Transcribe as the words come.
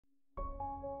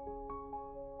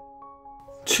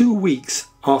2 weeks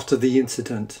after the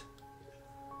incident,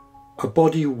 a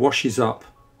body washes up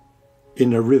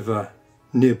in a river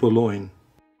near Boulogne.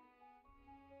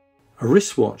 A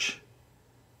wristwatch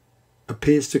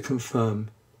appears to confirm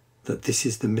that this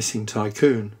is the missing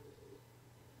tycoon,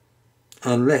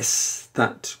 unless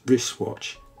that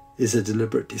wristwatch is a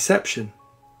deliberate deception.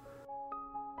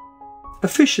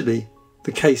 Officially,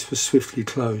 the case was swiftly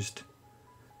closed.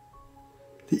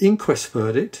 The inquest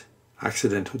verdict,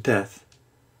 accidental death,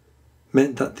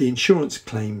 meant that the insurance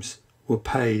claims were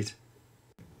paid.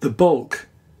 The bulk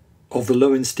of the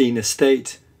Loewenstein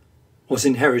estate was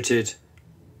inherited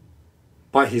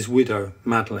by his widow,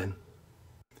 Madeleine.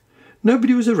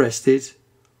 Nobody was arrested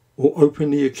or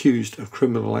openly accused of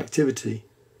criminal activity.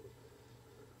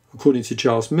 According to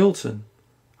Giles Milton,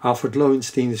 Alfred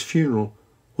Loewenstein's funeral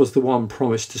was the one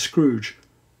promised to Scrooge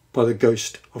by the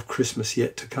ghost of Christmas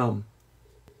yet to come.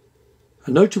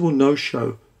 A notable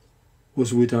no-show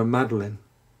was widow Madeleine.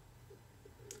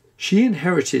 She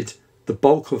inherited the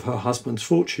bulk of her husband's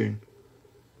fortune,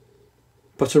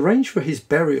 but arranged for his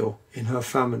burial in her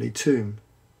family tomb.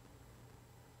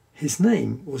 His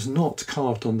name was not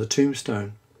carved on the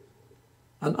tombstone,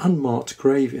 an unmarked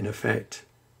grave in effect.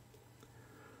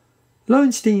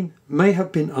 Loewenstein may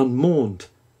have been unmourned,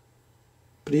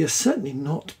 but he has certainly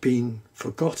not been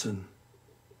forgotten.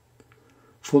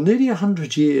 For nearly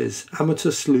 100 years,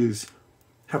 amateur sleuths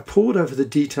have pored over the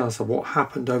details of what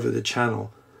happened over the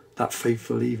Channel that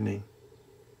fateful evening.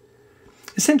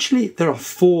 Essentially, there are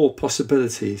 4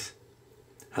 possibilities: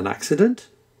 an accident,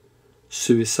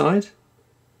 suicide,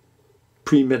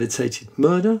 premeditated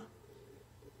murder,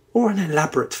 or an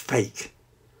elaborate fake.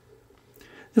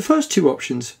 The first 2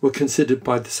 options were considered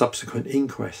by the subsequent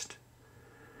inquest.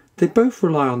 They both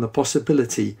rely on the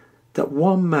possibility that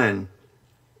one man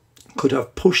could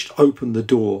have pushed open the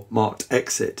door marked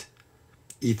exit,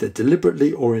 either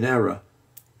deliberately or in error.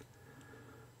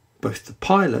 Both the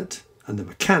pilot and the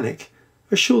mechanic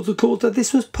assured the court that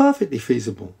this was perfectly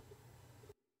feasible.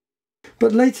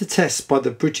 But later tests by the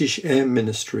British Air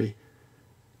Ministry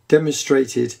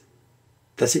demonstrated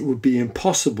that it would be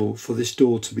impossible for this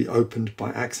door to be opened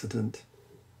by accident.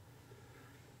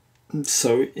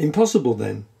 So impossible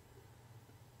then,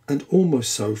 and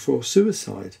almost so for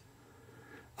suicide.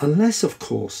 Unless, of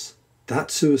course, that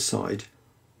suicide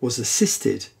was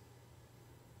assisted,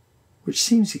 which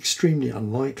seems extremely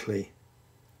unlikely.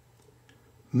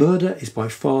 Murder is by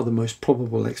far the most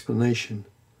probable explanation,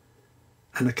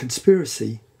 and a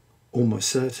conspiracy almost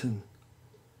certain.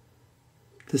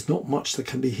 There's not much that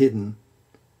can be hidden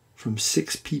from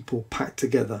 6 people packed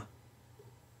together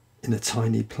in a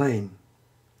tiny plane.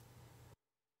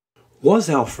 Was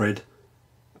Alfred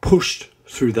pushed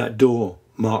through that door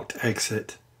marked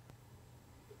exit?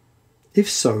 If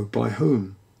so, by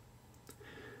whom?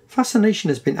 Fascination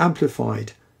has been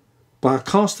amplified by a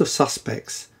cast of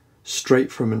suspects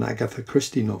straight from an Agatha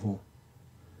Christie novel.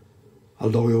 A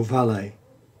loyal valet,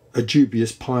 a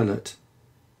dubious pilot,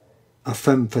 a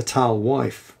femme fatale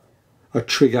wife, a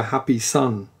trigger-happy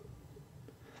son.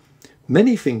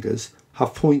 Many fingers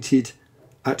have pointed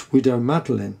at widow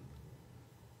Madeleine,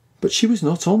 but she was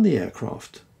not on the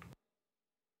aircraft.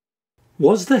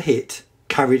 Was the hit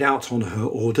carried out on her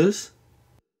orders?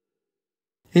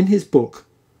 In his book,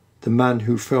 The Man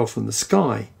Who Fell from the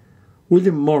Sky,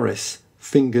 William Morris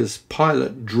fingers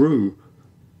pilot Drew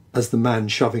as the man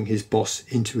shoving his boss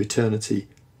into eternity,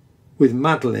 with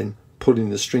Madeleine pulling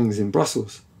the strings in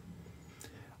Brussels.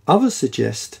 Others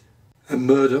suggest a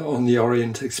murder on the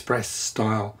Orient Express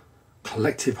style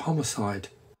collective homicide.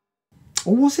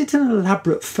 Or was it an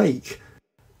elaborate fake,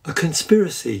 a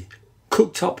conspiracy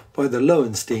cooked up by the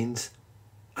Loewensteins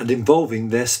and involving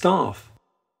their staff?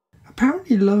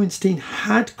 Apparently Loewenstein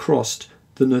had crossed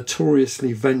the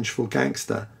notoriously vengeful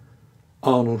gangster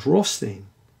Arnold Rothstein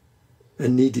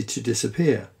and needed to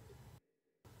disappear.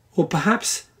 Or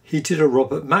perhaps he did a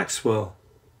Robert Maxwell,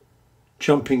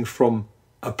 jumping from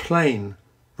a plane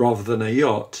rather than a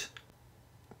yacht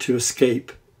to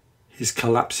escape his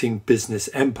collapsing business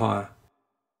empire.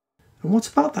 And what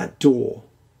about that door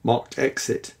marked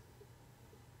exit?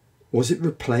 Was it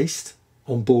replaced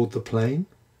on board the plane?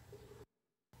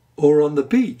 Or on the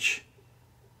beach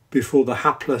before the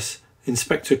hapless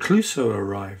Inspector Clouseau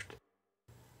arrived?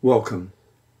 Welcome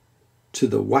to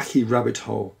the wacky rabbit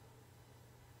hole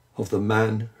of the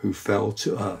man who fell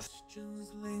to earth.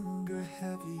 Questions linger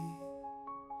heavy,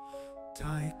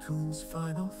 tycoon's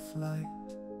final flight,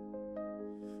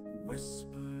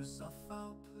 whispers of